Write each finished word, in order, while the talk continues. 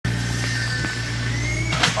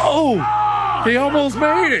Oh, he almost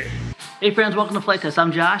made it. Hey friends, welcome to FliteTest.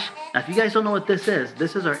 I'm Josh. Now if you guys don't know what this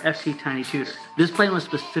is our FT Tiny Tutor. This plane was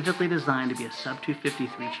specifically designed to be a sub-250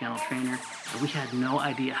 3-channel trainer, and we had no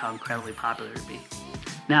idea how incredibly popular it would be.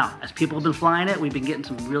 Now, as people have been flying it, we've been getting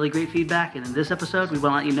some really great feedback, and in this episode, we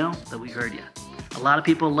want to let you know that we heard you. A lot of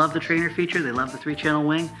people love the trainer feature, they love the 3-channel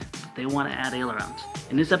wing, but they want to add ailerons.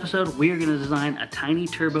 In this episode, we are going to design a tiny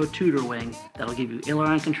turbo tutor wing that'll give you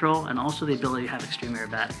aileron control and also the ability to have extreme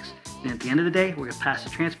aerobatics. And at the end of the day, we're going to pass the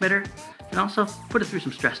transmitter and also put it through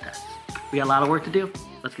some stress tests. We got a lot of work to do.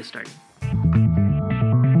 Let's get started.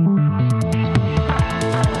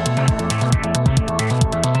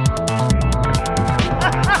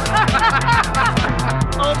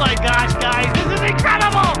 Oh my gosh, guys, this is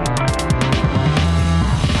incredible!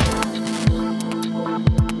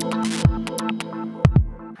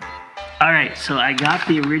 Alright, so I got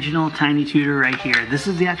the original Tiny Tutor right here. This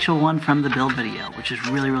is the actual one from the build video, which is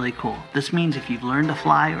really, really cool. This means if you've learned to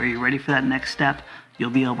fly or you're ready for that next step,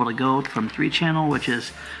 you'll be able to go from 3-channel, which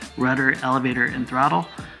is rudder, elevator, and throttle,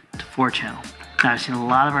 to 4-channel. Now, I've seen a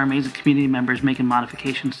lot of our amazing community members making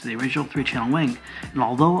modifications to the original 3-channel wing, and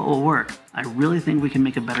although it will work, I really think we can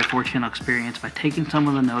make a better 4-channel experience by taking some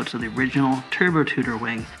of the notes of the original Turbo Tutor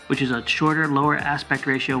wing, which is a shorter, lower aspect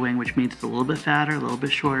ratio wing, which means it's a little bit fatter, a little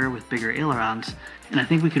bit shorter with bigger ailerons. And I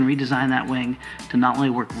think we can redesign that wing to not only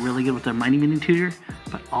work really good with our Mighty Mini Tutor,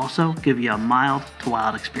 but also give you a mild to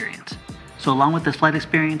wild experience. So along with this flight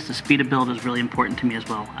experience, the speed of build is really important to me as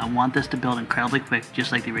well. I want this to build incredibly quick,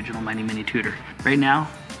 just like the original Mighty Mini Tutor. Right now,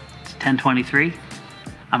 it's 10:23.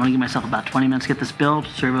 I'm gonna give myself about 20 minutes to get this build,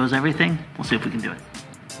 servos, everything. We'll see if we can do it.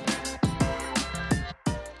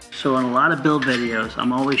 So in a lot of build videos,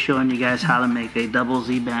 I'm always showing you guys how to make a double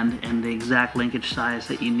Z-bend and the exact linkage size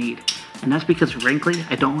that you need. And that's because frankly,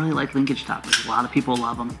 I don't really like linkage toppers. A lot of people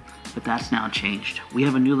love them, but that's now changed. We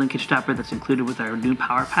have a new linkage topper that's included with our new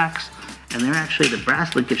power packs, and they're actually the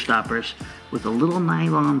brass linkage stoppers with a little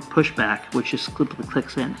nylon pushback which just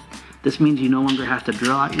clicks in. This means you no longer have to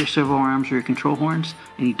drill out your servo arms or your control horns,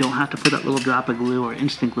 and you don't have to put that little drop of glue or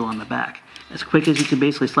instant glue on the back. As quick as you can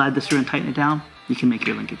basically slide this through and tighten it down, you can make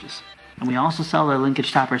your linkages. And we also sell our linkage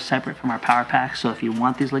stoppers separate from our power packs, so if you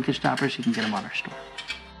want these linkage stoppers, you can get them on our store.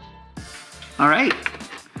 Alright,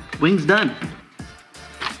 wing's done.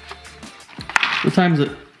 What time is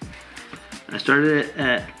it? I started it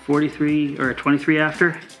at 43 or 23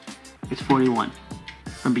 after. It's 41.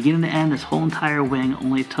 From beginning to end, this whole entire wing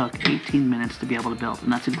only took 18 minutes to be able to build,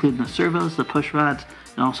 and that's including the servos, the push rods,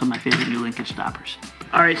 and also my favorite new linkage stoppers.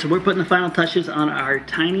 Alright, so we're putting the final touches on our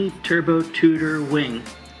Tiny Turbo Tutor wing,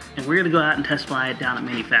 and we're going to go out and test fly it down at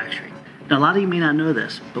manufacturing. Now, a lot of you may not know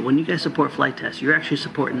this, but when you guys support FliteTest, you're actually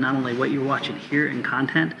supporting not only what you're watching here in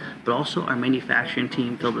content, but also our manufacturing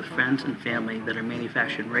team filled with friends and family that are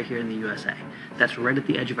manufactured right here in the USA. That's right at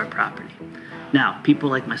the edge of our property. Now, people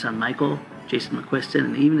like my son Michael, Jason McQuiston,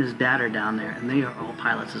 and even his dad are down there, and they are all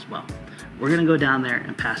pilots as well. We're going to go down there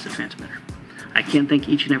and pass the transmitter. I can't thank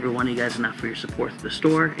each and every one of you guys enough for your support through the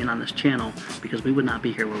store and on this channel, because we would not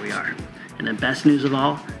be here where we are. And the best news of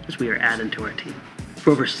all is we are adding to our team. For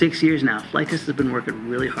over 6 years now, FliteTest has been working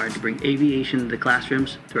really hard to bring aviation into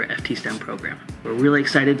classrooms through our FT STEM program. We're really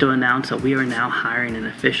excited to announce that we are now hiring an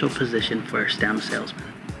official position for our STEM salesman.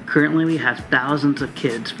 Currently, we have thousands of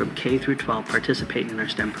kids from K through 12 participating in our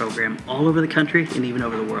STEM program all over the country and even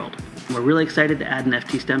over the world. And we're really excited to add an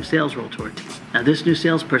FT STEM sales role to our team. Now, this new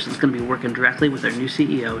salesperson is going to be working directly with our new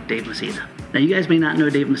CEO, Dave Messina. Now, you guys may not know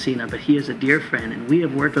Dave Messina, but he is a dear friend, and we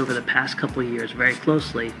have worked over the past couple of years very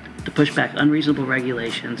closely to push back unreasonable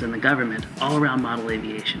regulations in the government all around model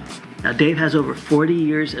aviation. Now, Dave has over 40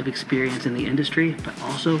 years of experience in the industry, but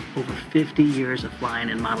also over 50 years of flying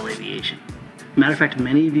in model aviation. Matter of fact,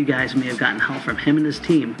 many of you guys may have gotten help from him and his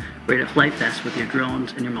team right at FliteTest with your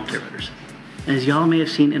drones and your multirotors. And as y'all may have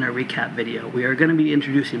seen in our recap video, we are going to be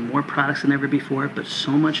introducing more products than ever before, but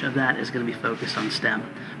so much of that is going to be focused on STEM.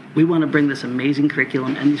 We want to bring this amazing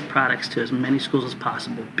curriculum and these products to as many schools as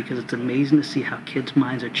possible, because it's amazing to see how kids'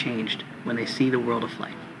 minds are changed when they see the world of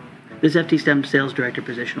flight. This FT STEM Sales Director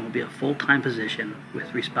position will be a full-time position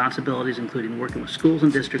with responsibilities including working with schools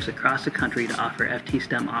and districts across the country to offer FT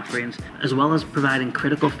STEM offerings, as well as providing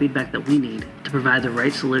critical feedback that we need to provide the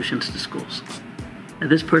right solutions to schools. Now,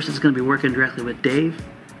 this person is going to be working directly with Dave,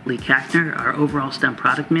 Lee Kackner, our overall STEM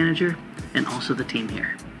product manager, and also the team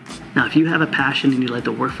here. Now, if you have a passion and you'd like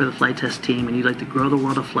to work for the FliteTest team and you'd like to grow the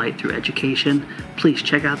world of flight through education, please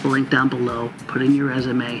check out the link down below, put in your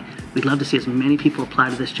resume. We'd love to see as many people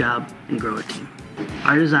apply to this job and grow a team.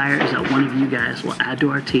 Our desire is that one of you guys will add to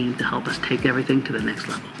our team to help us take everything to the next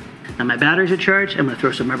level. Now my batteries are charged. I'm going to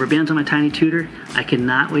throw some rubber bands on my Tiny Tutor. I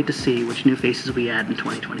cannot wait to see which new faces we add in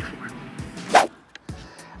 2024.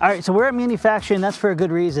 All right, so we're at manufacturing. That's for a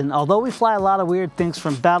good reason. Although we fly a lot of weird things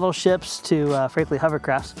from battleships to, frankly,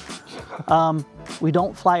 hovercrafts, we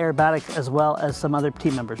don't fly aerobatics as well as some other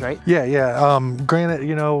team members, right? Yeah. Granted,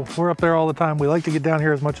 you know, we're up there all the time. We like to get down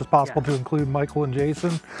here as much as possible to include Michael and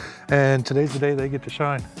Jason. And today's the day they get to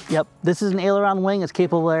shine. Yep, this is an aileron wing. It's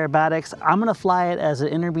capable of aerobatics. I'm gonna fly it as an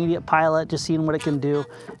intermediate pilot, just seeing what it can do.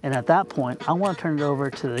 And at that point, I wanna turn it over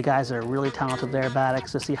to the guys that are really talented with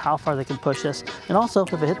aerobatics to see how far they can push us. And also,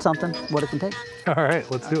 if it hits something, what it can take. All right,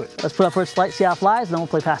 let's do it. Let's put up first flight, see how it flies, and then we'll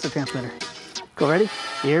play past the transmitter. Go, ready?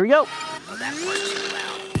 Here we go.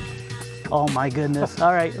 Oh my goodness.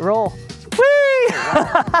 All right, roll. Whee!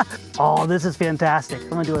 Oh, this is fantastic.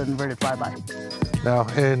 I'm gonna do an inverted flyby. Now,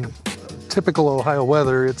 in typical Ohio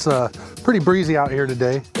weather, it's pretty breezy out here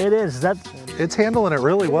today. It is. It's handling it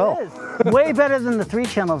really well. It is. Way better than the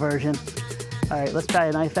 3-channel version. All right, let's try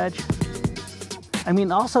a knife edge. I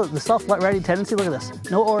mean, also the self-ready tendency, look at this.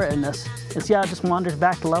 No aura in this. And see how it just wanders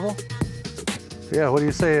back to level? Yeah, what do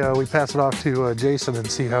you say we pass it off to Jason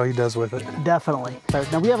and see how he does with it? Definitely.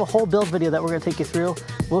 Now we have a whole build video that we're gonna take you through.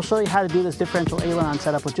 We'll show you how to do this differential aileron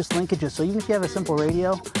setup with just linkages. So even if you have a simple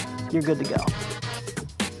radio, you're good to go.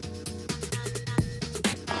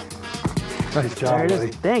 Nice job, There it buddy.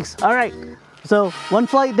 is. Thanks. All right. So one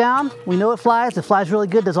flight down, we know it flies. It flies really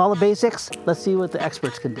good, does all the basics. Let's see what the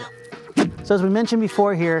experts can do. So as we mentioned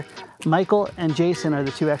before here, Michael and Jason are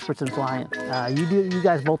the two experts in flying. You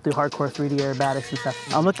guys both do hardcore 3D aerobatics and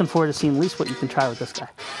stuff. I'm looking forward to seeing at least what you can try with this guy.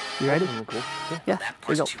 You ready? Cool. Yeah, here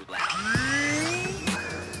we go.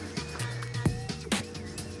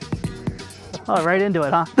 Oh, right into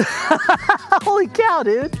it, huh? Holy cow,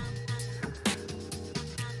 dude.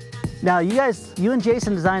 Now you and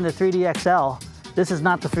Jason designed the 3D XL. This is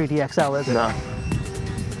not the 3D XL, is it? No.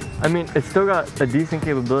 I mean, it's still got a decent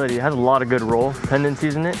capability. It has a lot of good roll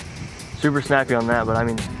tendencies in it. Super snappy on that, but I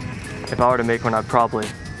mean, if I were to make one, I'd probably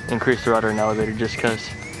increase the rudder and elevator just because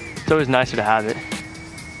it's always nicer to have it.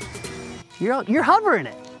 You're hovering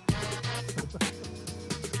it.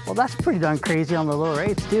 Well, that's pretty darn crazy on the low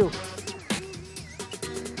rates too.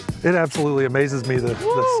 It absolutely amazes me the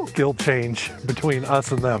skill change between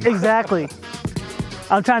us and them. Exactly.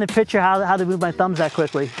 I'm trying to picture how to move my thumbs that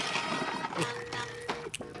quickly.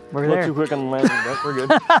 We're there. Too quick on the landing, but we're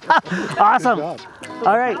good. Awesome.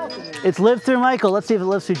 All right, it's lived through Michael. Let's see if it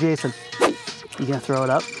lives through Jason. You gonna throw it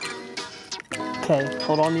up? Okay,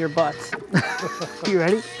 hold on to your butts. You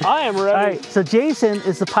ready? I am ready. All right, so Jason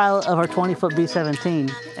is the pilot of our 20-foot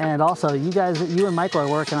B-17, and also you and Michael are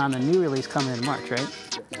working on a new release coming in March, right?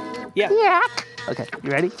 Yeah. Yeah. Okay, you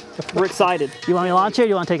ready? We're excited. You want me to launch it or do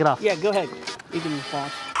you want to take it off? Yeah, go ahead. You can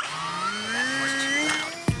launch.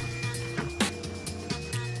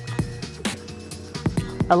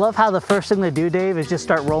 I love how the first thing to do, Dave, is just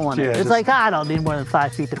start rolling it. Yeah, It's just like, I don't need more than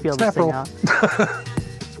 5 feet to feel this snap thing roll. out.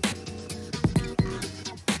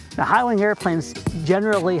 Now, high-wing airplanes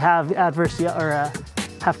generally have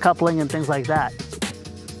have coupling and things like that.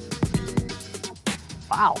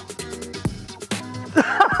 Wow.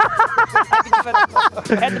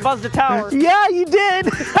 Had to buzz the tower. Yeah, you did.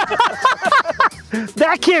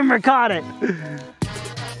 That camera caught it.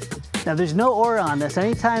 Now, there's no aura on this.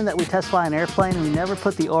 Anytime that we test fly an airplane, we never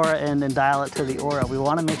put the aura in and dial it to the aura. We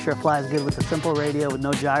want to make sure it flies good with a simple radio with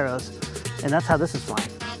no gyros. And that's how this is flying.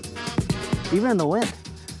 Even in the wind.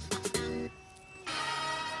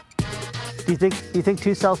 Do you think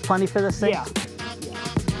 2 cells plenty for this thing? Yeah.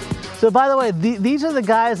 So by the way, these are the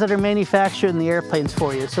guys that are manufacturing the airplanes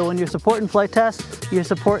for you. So when you're supporting FliteTest, you're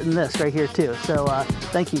supporting this right here too. So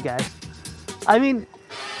thank you guys. I mean,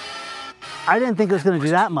 I didn't think it was going to do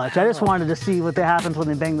that much. I just wanted to see what happens when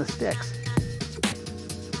they bang the sticks.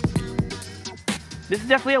 This is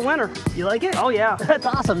definitely a winner. You like it? Oh, yeah. That's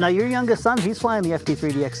awesome. Now your youngest son, he's flying the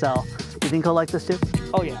FT3D XL. You think he'll like this too?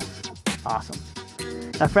 Oh, yeah. Awesome.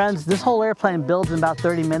 Now friends, this whole airplane builds in about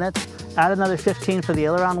 30 minutes. Add another 15 for the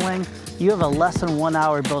aileron wing. You have a less than 1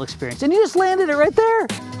 hour build experience. And you just landed it right there.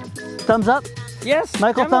 Thumbs up? Yes.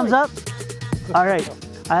 Michael, definitely. thumbs up? All right.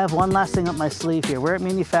 I have one last thing up my sleeve here. We're at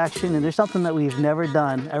manufacturing, and there's something that we've never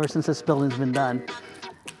done ever since this building's been done.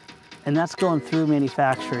 And that's going through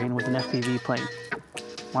manufacturing with an FPV plane.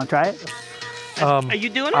 Want to try it? Are you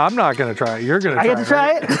doing it? I'm not going to try it. You're going to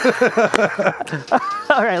try it. I get to try it?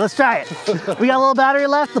 All right, let's try it. We got a little battery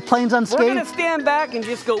left. The plane's unscathed. We're going to stand back and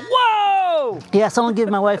just go, whoa! Yeah, someone give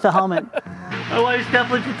my wife a helmet. My wife's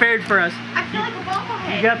definitely prepared for us. I feel like a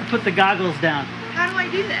bobblehead. You have to put the goggles down. How do I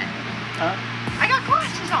do that? I got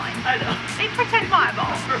glasses on. I know. They protect my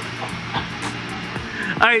eyeballs.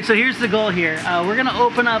 All right, so here's the goal here. We're gonna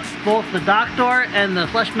open up both the dock door and the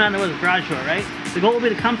flush mounted with the garage door, right? The goal will be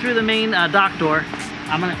to come through the main dock door.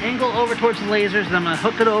 I'm gonna angle over towards the lasers, and I'm gonna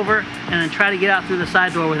hook it over, and then try to get out through the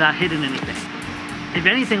side door without hitting anything. If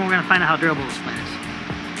anything, we're gonna find out how durable this plane is.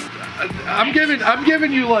 I'm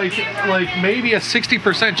giving you like maybe a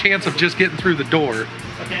 60% chance of just getting through the door.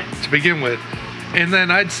 Okay. To begin with, and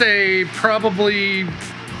then I'd say probably,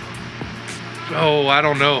 oh, I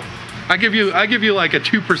don't know. I give you like a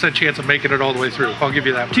 2% chance of making it all the way through. I'll give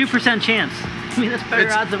you that much. 2% chance. I mean, that's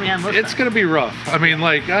better odds than we have most It's gonna be rough. I mean,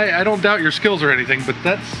 like I don't doubt your skills or anything, but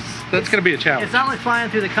that's gonna be a challenge. It's not like flying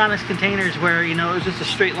through the Connex containers where, you know, it's just a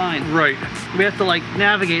straight line. Right. We have to like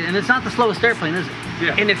navigate, and it's not the slowest airplane, is it?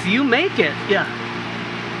 Yeah. And if you make it, Yeah.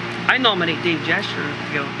 I nominate Dave Gesture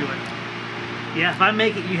to go do it. Yeah, if I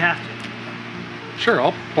make it, you have to. Sure,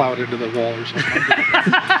 I'll plow it into the wall or something.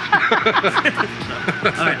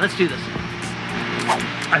 All right, let's do this.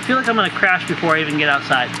 I feel like I'm gonna crash before I even get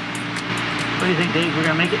outside. What do you think, Dave? We're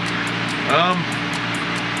gonna make it?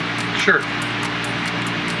 Sure.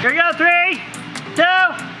 Here we go, 3, 2,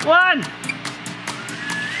 1.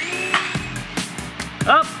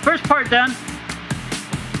 Oh, first part done.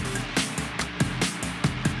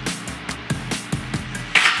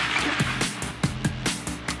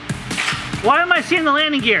 Why am I seeing the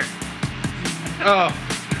landing gear? Oh,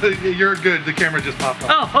 you're good. The camera just popped up.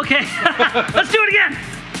 Oh, okay. Let's do it again.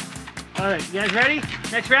 All right, you guys ready?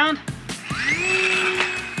 Next round?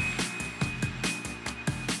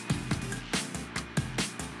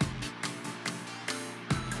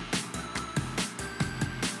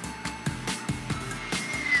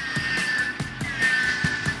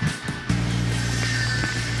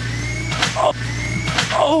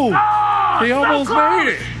 Oh, he almost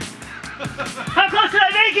made it. How close did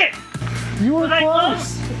I make it? You were Was I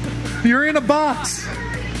close. You're in a box.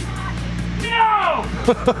 No!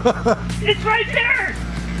 It's right there!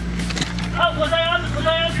 Oh, was I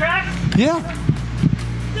on track? Yeah.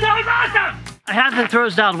 That was awesome! I have the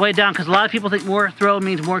throws dialed way down because a lot of people think more throw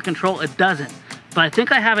means more control. It doesn't. But I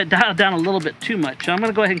think I have it dialed down a little bit too much. So I'm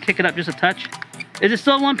gonna go ahead and kick it up just a touch. Is it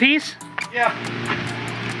still in one piece? Yeah.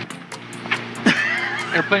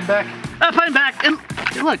 Airplane back. Airplane back. And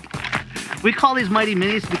look, we call these Mighty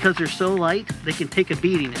Minis because they're so light, they can take a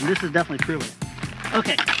beating. And this is definitely proving it.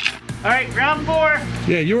 Okay. All right, round 4.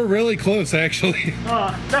 Yeah, you were really close, actually.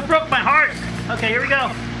 Oh, that broke my heart. Okay, here we go.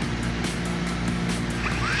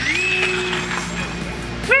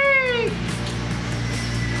 Whee!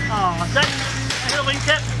 Oh, is that a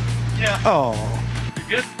wingtip? Yeah. Oh.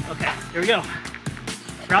 You good? Okay, here we go.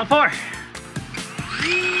 Round 4.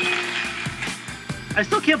 I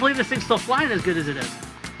still can't believe this thing's still flying as good as it is.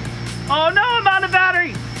 Oh no, I'm out of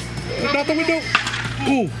battery! Not the window.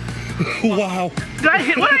 Ooh. Wow. Did I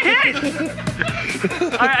hit? What did I hit?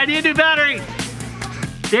 All right, I need a new battery.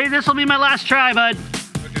 Dave, this will be my last try, bud.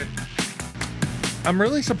 Okay. I'm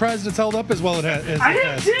really surprised it's held up as well as it has. I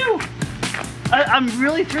am too. I'm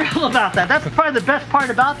really thrilled about that. That's probably the best part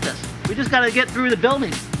about this. We just got to get through the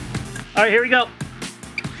building. All right, here we go.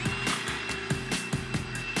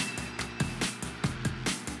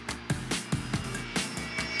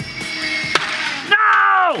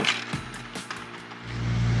 No!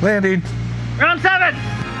 Landing. Round 7.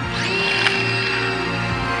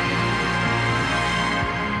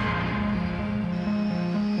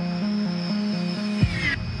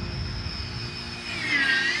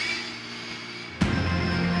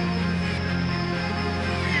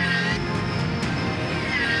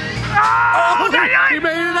 Oh, He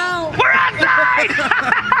made it out. we're outside!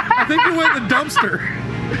 I think you went in the dumpster.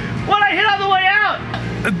 What I hit on the way out?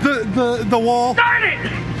 The wall. Darn it!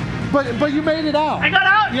 But you made it out. I got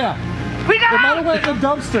out? Yeah. We got It might out! have went in the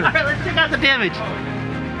dumpster. All right, let's check out the damage.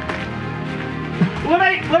 What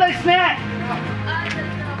I snack?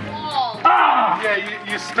 The wall. Ah! Yeah,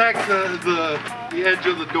 you smacked the edge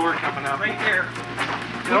of the door coming out. Right there.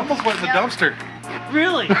 It almost went in the dumpster.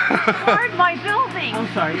 Really? Guard my building. I'm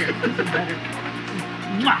sorry. Here, this is better.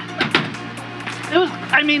 Mwah. It was.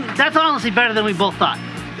 I mean, that's honestly better than we both thought.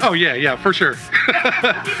 Oh yeah, for sure.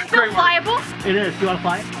 Still flyable? It is. You want to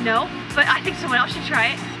fly it? No, but I think someone else should try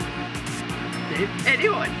it. Dave?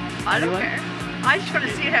 Anyone. I don't Anyone? care. I just want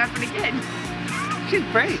to see it happen again. She's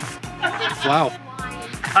brave. Wow.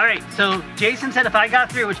 All right. So Jason said if I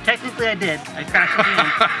got through, which technically I did, I crashed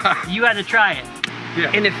again. You had to try it.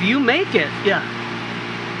 Yeah. and if you make it, Yeah.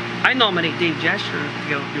 I nominate Dave Gesture to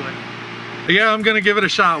go do it. Yeah, I'm gonna give it a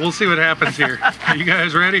shot. We'll see what happens here. Are you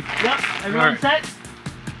guys ready? Yep. Everyone All right. set?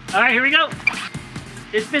 All right. Here we go.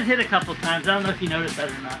 It's been hit a couple times. I don't know if you noticed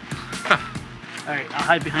that or not. All right. I'll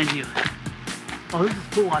hide behind you. Oh, this is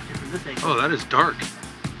cool watching from this angle. Oh, that is dark.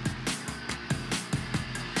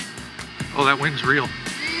 Oh, that wing's real.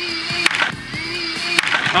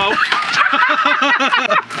 Oh.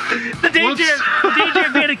 The danger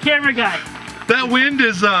of being a camera guy. That wind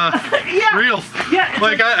is Yeah. real. Yeah.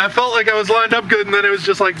 Like I felt like I was lined up good, and then it was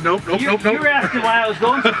just like, nope. You were asking why I was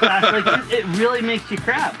going so fast. Like, it really makes you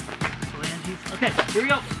crab. Okay, here we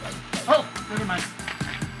go. Oh, never mind.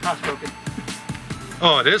 House broken.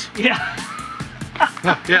 Oh, it is? Yeah.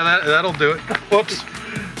 Yeah, that'll do it. Whoops.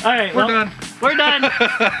 All right, We're done. We're done.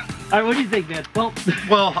 All right, what do you think, man?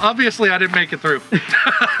 Well, obviously I didn't make it through.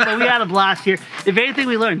 So we had a blast here. If anything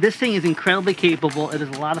we learned, this thing is incredibly capable. It is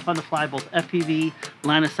a lot of fun to fly, both FPV,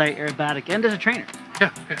 line of sight, aerobatic, and as a trainer.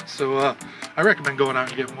 Yeah. So I recommend going out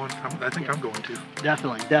and getting one. I think I'm going to.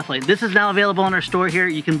 Definitely. This is now available in our store here.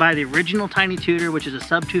 You can buy the original Tiny Tutor, which is a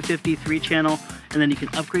sub 250 3-channel, and then you can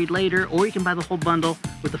upgrade later, or you can buy the whole bundle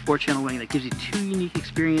with the 4-channel wing that gives you 2 unique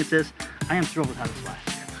experiences. I am thrilled with how this flies.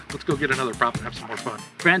 Let's go get another prop and have some more fun.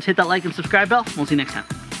 Friends, hit that like and subscribe bell. We'll see you next time.